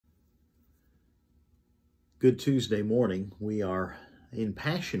Good Tuesday morning. We are in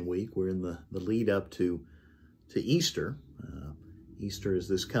Passion Week. We're in the lead up to Easter. Easter is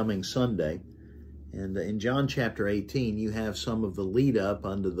this coming Sunday. And in John chapter 18, you have some of the lead up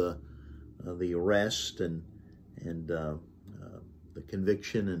under the arrest and the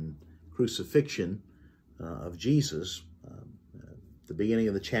conviction and crucifixion of Jesus. At the beginning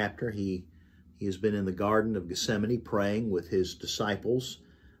of the chapter, he has been in the Garden of Gethsemane praying with his disciples.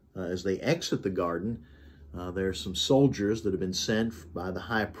 As they exit the garden, there are some soldiers that have been sent by the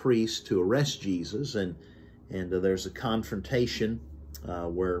high priest to arrest Jesus, and there's a confrontation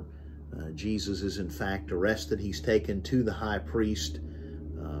where Jesus is in fact arrested. He's taken to the high priest.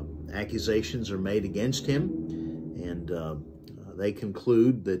 Accusations are made against him, and they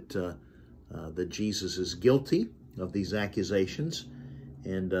conclude that Jesus is guilty of these accusations,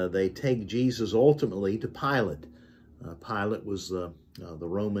 and they take Jesus ultimately to Pilate. Pilate was the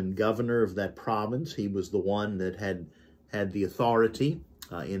Roman governor of that province. He was the one that had the authority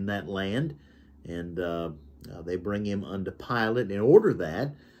in that land, and they bring him unto Pilate in order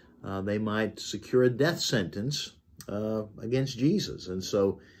that they might secure a death sentence against Jesus. And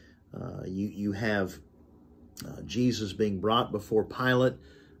so you have Jesus being brought before Pilate.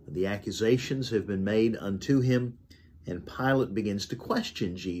 The accusations have been made unto him, and Pilate begins to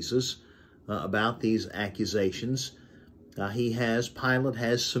question Jesus about these accusations. Pilate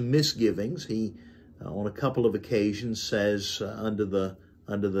has some misgivings. He, on a couple of occasions, says under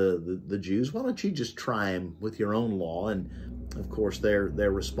the Jews, "Why don't you just try him with your own law?" And of course, their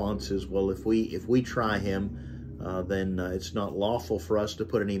response is, "Well, if we try him, then it's not lawful for us to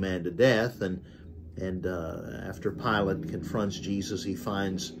put any man to death." And after Pilate confronts Jesus, he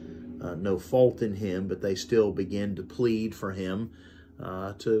finds no fault in him, but they still begin to plead for him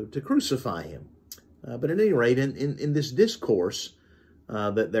to crucify him. But at any rate, in this discourse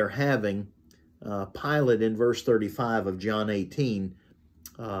that they're having, Pilate in verse 35 of John 18,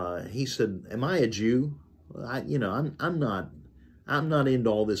 he said, "Am I a Jew? I'm not into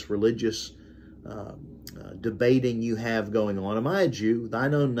all this religious debating you have going on. Am I a Jew?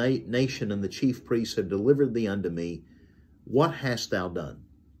 Thine own nation and the chief priests have delivered thee unto me. What hast thou done?"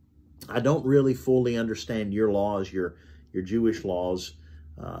 I don't really fully understand your laws, your Jewish laws.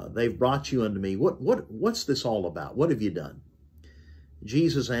 They've brought you unto me. What's this all about? What have you done?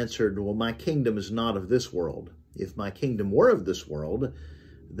 Jesus answered, "Well, my kingdom is not of this world. If my kingdom were of this world,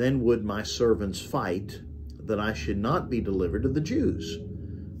 then would my servants fight that I should not be delivered to the Jews.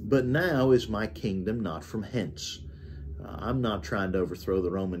 But now is my kingdom not from hence." I'm not trying to overthrow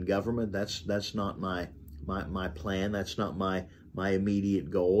the Roman government. That's not my plan. That's not my immediate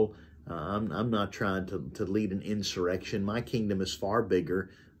goal. I'm not trying to lead an insurrection. My kingdom is far bigger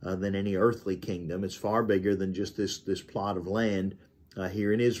than any earthly kingdom. It's far bigger than just this plot of land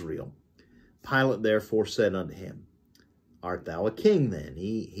here in Israel. Pilate therefore said unto him, "Art thou a king then?"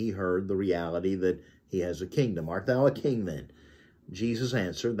 He heard the reality that he has a kingdom. "Art thou a king then?" Jesus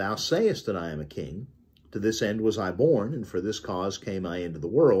answered, "Thou sayest that I am a king. To this end was I born, and for this cause came I into the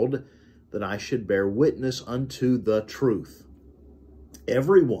world, that I should bear witness unto the truth.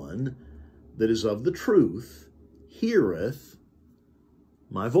 Everyone that is of the truth heareth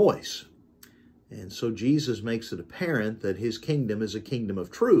my voice." And so Jesus makes it apparent that his kingdom is a kingdom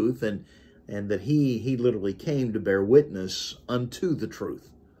of truth, and that he literally came to bear witness unto the truth.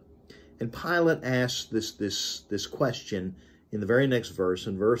 And Pilate asks this question in the very next verse,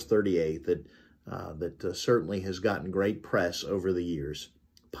 in verse 38, that certainly has gotten great press over the years.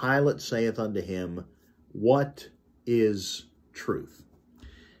 Pilate saith unto him, "What is truth?"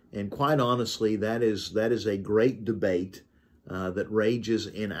 And quite honestly, that is a great debate that rages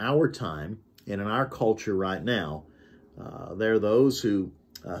in our time and in our culture right now. There are those who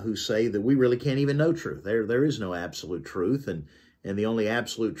say that we really can't even know truth. There is no absolute truth, and the only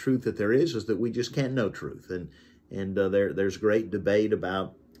absolute truth that there is that we just can't know truth. And there's great debate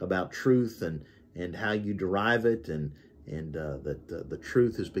about truth and how you derive it, and that the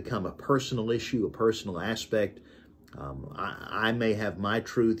truth has become a personal issue, a personal aspect. I may have my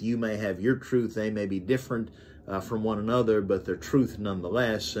truth, you may have your truth. They may be different from one another, but they're truth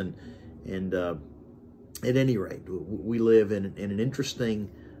nonetheless. And at any rate, we live in an interesting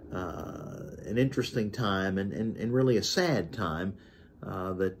time, and really a sad time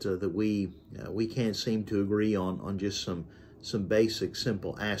that we can't seem to agree on just some basic,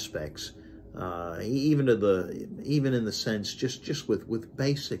 simple aspects. Even in the sense just with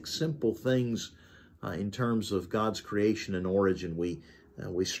basic, simple things. In terms of God's creation and origin, we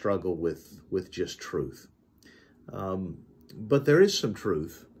struggle with just truth. But there is some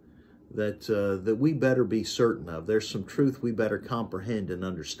truth that we better be certain of. There's some truth we better comprehend and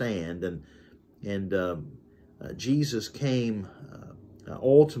understand. And Jesus came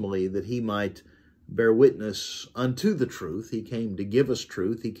ultimately that he might bear witness unto the truth. He came to give us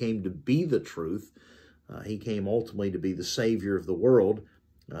truth. He came to be the truth. He came ultimately to be the Savior of the world,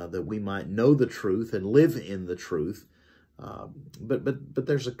 that we might know the truth and live in the truth. But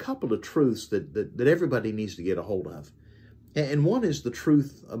there's a couple of truths that everybody needs to get a hold of. And one is the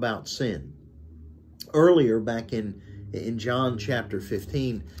truth about sin. Earlier, back in John chapter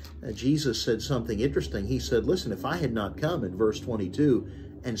 15, Jesus said something interesting. He said, listen, if I had not come, in verse 22,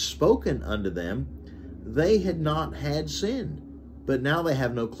 and spoken unto them, they had not had sin, but now they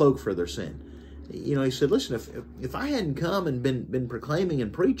have no cloak for their sin. You know, he said, listen, if I hadn't come and been proclaiming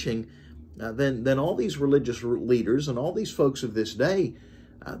and preaching, then all these religious leaders and all these folks of this day,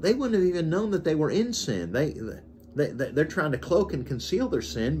 they wouldn't have even known that they were in sin. They're trying to cloak and conceal their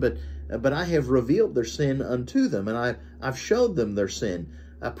sin, but I have revealed their sin unto them, and I've showed them their sin.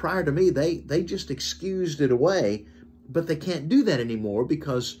 Prior to me, they just excused it away, but they can't do that anymore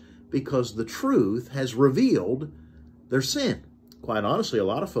because the truth has revealed their sin. Quite honestly, a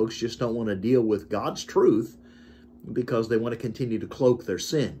lot of folks just don't want to deal with God's truth because they want to continue to cloak their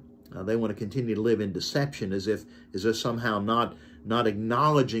sin. They want to continue to live in deception as if somehow not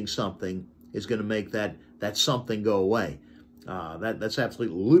acknowledging something is going to make that something go away. That's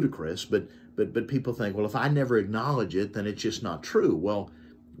absolutely ludicrous, but people think, well, if I never acknowledge it, then it's just not true. Well,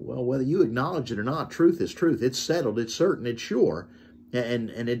 whether you acknowledge it or not, truth is truth. It's settled, it's certain, it's sure, and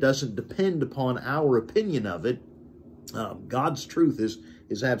it doesn't depend upon our opinion of it. God's truth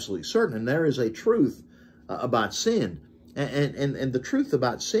is absolutely certain, and there is a truth about sin, and the truth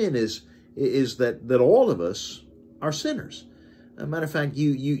about sin is that all of us are sinners. As a matter of fact,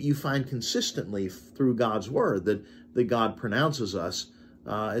 you find consistently through God's word that God pronounces us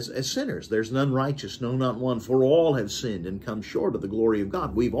as sinners. There's none righteous, no, not one, for all have sinned and come short of the glory of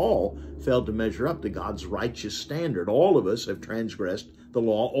God. We've all failed to measure up to God's righteous standard. All of us have transgressed the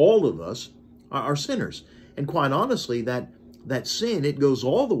law. All of us are sinners. And quite honestly, that sin, it goes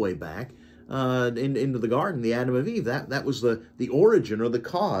all the way back into the garden, the Adam of Eve. That was the origin or the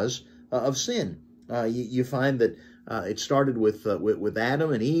cause of sin. You find that it started with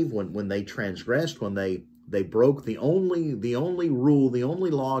Adam and Eve when they transgressed, when they broke the only rule, the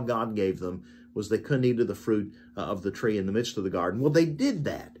only law God gave them was they couldn't eat of the fruit of the tree in the midst of the garden. Well, they did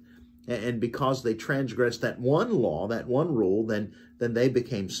that. And because they transgressed that one law, that one rule, then they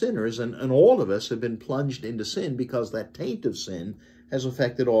became sinners. And all of us have been plunged into sin because that taint of sin has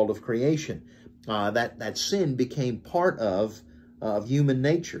affected all of creation. That sin became part of human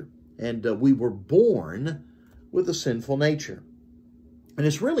nature. And we were born with a sinful nature. And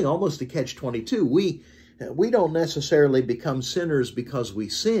it's really almost a catch-22. We don't necessarily become sinners because we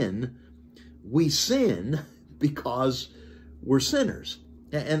sin. We sin because we're sinners.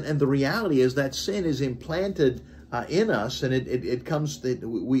 And the reality is that sin is implanted in us, and it comes that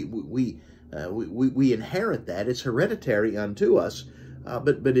we inherit that. It's hereditary unto us,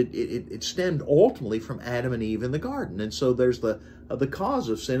 but it stemmed ultimately from Adam and Eve in the garden. And so there's the cause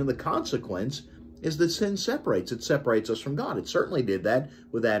of sin, and the consequence is that sin separates. It separates us from God. It certainly did that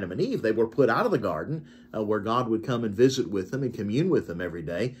with Adam and Eve. They were put out of the garden where God would come and visit with them and commune with them every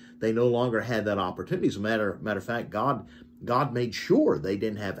day. They no longer had that opportunity. As a matter of fact, God made sure they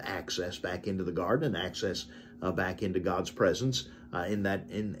didn't have access back into the garden and access back into God's presence in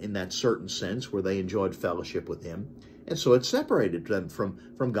that certain sense where they enjoyed fellowship with Him. And so it separated them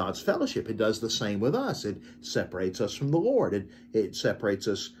from God's fellowship. It does the same with us. It separates us from the Lord. It separates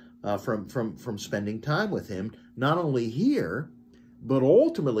us from spending time with Him, not only here, but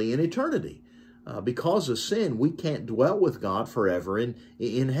ultimately in eternity. Because of sin, we can't dwell with God forever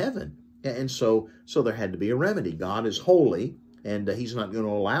in heaven. And so there had to be a remedy. God is holy, and He's not going to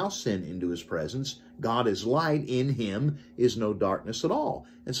allow sin into His presence. God is light. In Him is no darkness at all.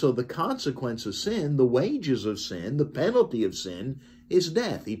 And so the consequence of sin, the wages of sin, the penalty of sin is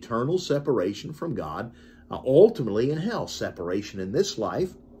death, eternal separation from God, ultimately in hell. Separation in this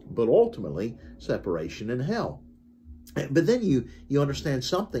life, but ultimately separation in hell. But then you understand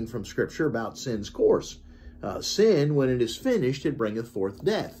something from Scripture about sin's course. Sin, when it is finished, it bringeth forth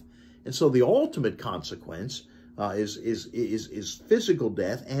death. And so the ultimate consequence is physical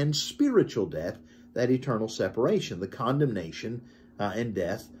death and spiritual death, that eternal separation, the condemnation and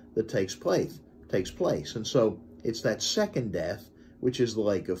death that takes place. And so it's that second death, which is the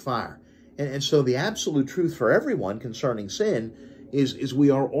lake of fire. And so the absolute truth for everyone concerning sin is we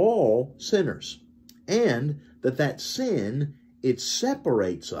are all sinners, and that sin, it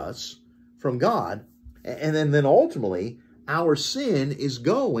separates us from God, and then ultimately our sin is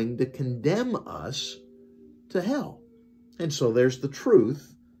going to condemn us to hell. And so there's the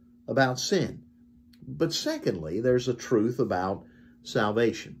truth about sin. But secondly, there's a truth about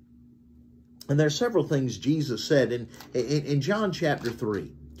salvation. And there are several things Jesus said in John chapter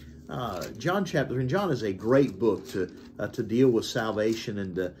 3. John chapter 3, and John is a great book to deal with salvation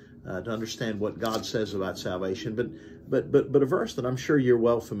and to understand what God says about salvation. But a verse that I'm sure you're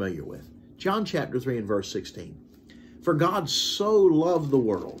well familiar with. John chapter 3 and verse 16. For God so loved the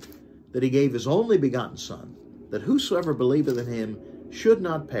world that he gave his only begotten Son, that whosoever believeth in him should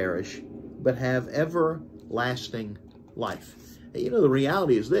not perish, but have everlasting life. You know, the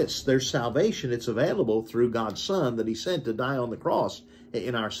reality is this. There's salvation. It's available through God's Son that he sent to die on the cross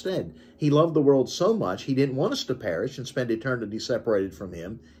in our stead. He loved the world so much, he didn't want us to perish and spend eternity separated from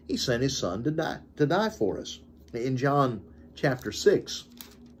him. He sent his Son to die for us. In John chapter 6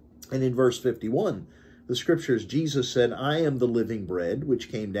 and in verse 51, the scriptures, Jesus said, I am the living bread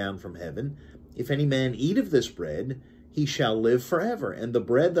which came down from heaven. If any man eat of this bread, he shall live forever. And the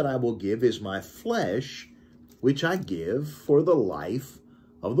bread that I will give is my flesh, which I give for the life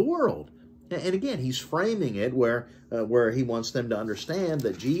of the world. And again, he's framing it where he wants them to understand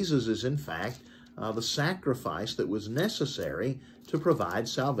that Jesus is, in fact, the sacrifice that was necessary to provide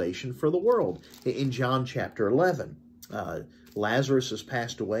salvation for the world. In John chapter 11, Lazarus has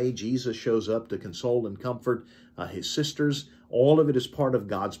passed away. Jesus shows up to console and comfort his sisters. All of it is part of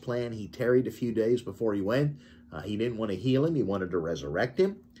God's plan. He tarried a few days before he went. He didn't want to heal him. He wanted to resurrect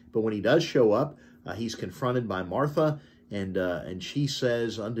him. But when he does show up, he's confronted by Martha, and she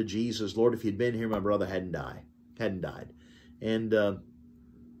says unto Jesus, Lord, if you'd been here, my brother hadn't died.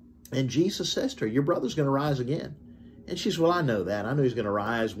 And Jesus says to her, your brother's going to rise again. And she says, well, I know that. I know he's going to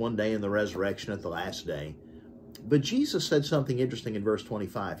rise one day in the resurrection at the last day. But Jesus said something interesting in verse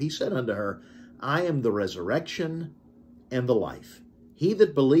 25. He said unto her, I am the resurrection and the life. He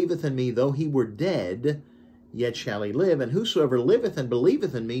that believeth in me, though he were dead, yet shall he live. And whosoever liveth and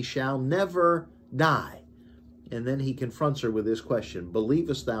believeth in me shall never die. And then he confronts her with this question,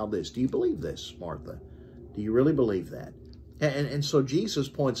 believest thou this? Do you believe this, Martha? Do you really believe that? And so Jesus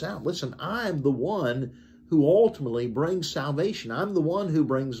points out, listen, I'm the one who ultimately brings salvation. I'm the one who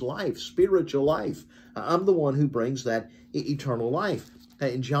brings life, spiritual life. I'm the one who brings that eternal life.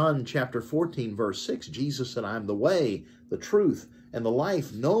 In John chapter 14, verse 6, Jesus said, I am the way, the truth, and the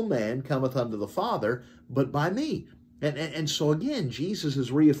life. No man cometh unto the Father but by me. And so again, Jesus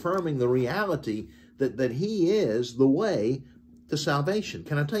is reaffirming the reality that he is the way to salvation.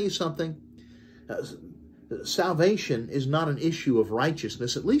 Can I tell you something? Salvation is not an issue of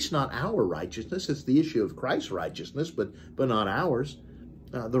righteousness, at least not our righteousness. It's the issue of Christ's righteousness, but not ours.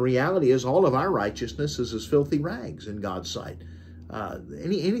 The reality is all of our righteousness is as filthy rags in God's sight.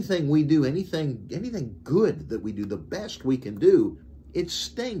 Anything we do, anything good that we do, the best we can do, it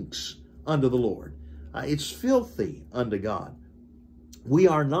stinks unto the Lord. It's filthy unto God. We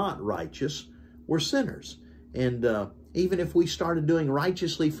are not righteous. We're sinners. And even if we started doing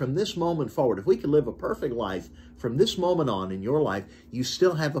righteously from this moment forward, if we could live a perfect life from this moment on in your life, you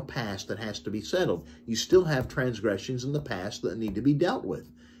still have a past that has to be settled. You still have transgressions in the past that need to be dealt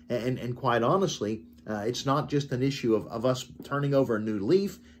with. And quite honestly, it's not just an issue of us turning over a new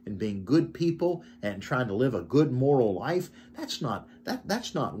leaf and being good people and trying to live a good moral life. That's not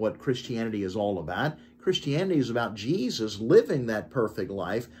what Christianity is all about. Christianity is about Jesus living that perfect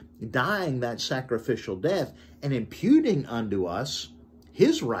life, dying that sacrificial death, and imputing unto us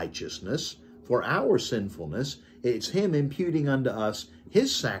his righteousness for our sinfulness. It's him imputing unto us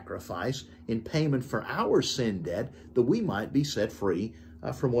his sacrifice in payment for our sin debt, that we might be set free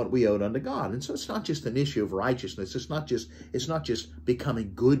from what we owed unto God. And so it's not just an issue of righteousness. It's not just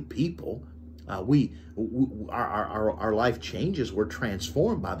becoming good people. Our life changes. We're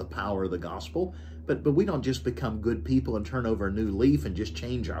transformed by the power of the gospel. But we don't just become good people and turn over a new leaf and just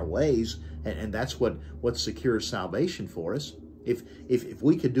change our ways. And that's what secures salvation for us. If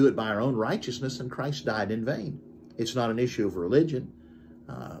we could do it by our own righteousness, then Christ died in vain. It's not an issue of religion.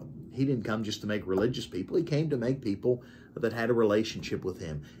 He didn't come just to make religious people. He came to make people that had a relationship with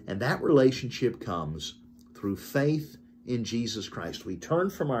him. And that relationship comes through faith in Jesus Christ. We turn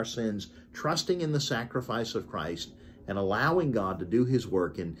from our sins, trusting in the sacrifice of Christ, and allowing God to do his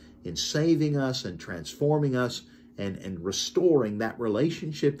work in saving us and transforming us and restoring that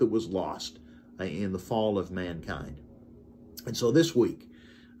relationship that was lost in the fall of mankind. And so this week,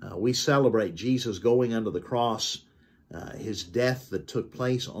 we celebrate Jesus going unto the cross, his death that took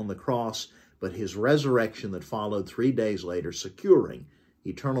place on the cross, but his resurrection that followed 3 days later, securing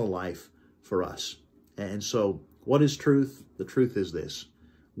eternal life for us. And so what is truth? The truth is this.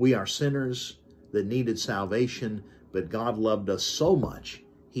 We are sinners that needed salvation, but God loved us so much,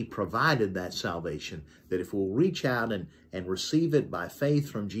 He provided that salvation, that if we'll reach out and receive it by faith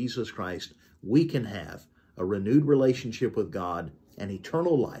from Jesus Christ, we can have a renewed relationship with God and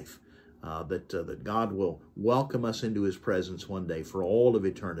eternal life, that God will welcome us into His presence one day for all of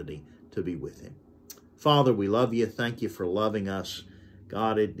eternity to be with Him. Father, we love You. Thank You for loving us.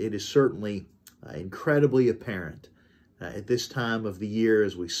 God, it is certainly incredibly apparent at this time of the year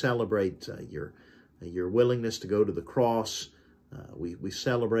as we celebrate Your willingness to go to the cross. We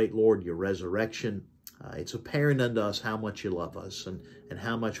celebrate, Lord, Your resurrection. It's apparent unto us how much You love us and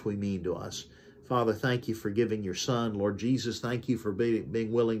how much we mean to us. Father, thank You for giving Your Son. Lord Jesus, thank You for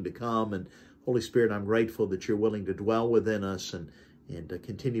being willing to come. And Holy Spirit, I'm grateful that You're willing to dwell within us and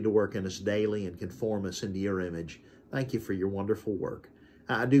continue to work in us daily and conform us into Your image. Thank You for Your wonderful work.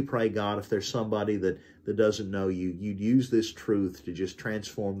 I do pray, God, if there's somebody that doesn't know You, You'd use this truth to just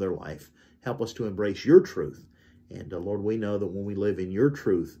transform their life. Help us to embrace Your truth. And Lord, we know that when we live in Your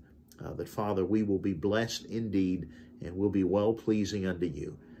truth, that, Father, we will be blessed indeed and will be well-pleasing unto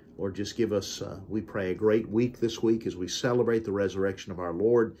You. Lord, just give us, we pray, a great week this week as we celebrate the resurrection of our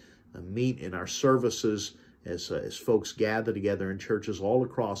Lord, meet in our services as folks gather together in churches all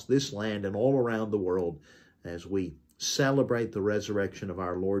across this land and all around the world as we celebrate the resurrection of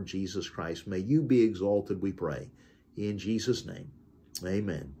our Lord Jesus Christ. May You be exalted, we pray. In Jesus' name,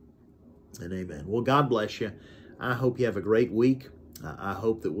 amen and amen. Well, God bless you. I hope you have a great week. I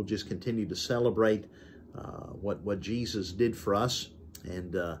hope that we'll just continue to celebrate what Jesus did for us,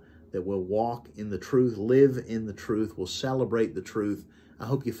 and that we'll walk in the truth, live in the truth. We'll celebrate the truth. I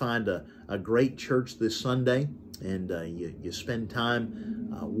hope you find a great church this Sunday, and you spend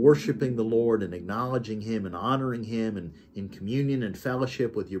time worshiping the Lord and acknowledging Him and honoring Him and in communion and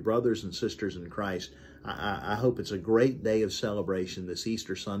fellowship with your brothers and sisters in Christ. I hope it's a great day of celebration this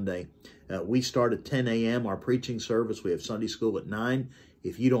Easter Sunday. We start at 10 a.m., our preaching service. We have Sunday school at 9.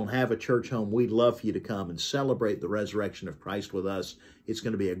 If you don't have a church home, we'd love for you to come and celebrate the resurrection of Christ with us. It's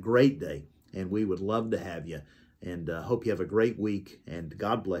going to be a great day, and we would love to have you. And hope you have a great week, and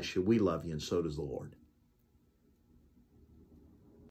God bless you. We love you, and so does the Lord.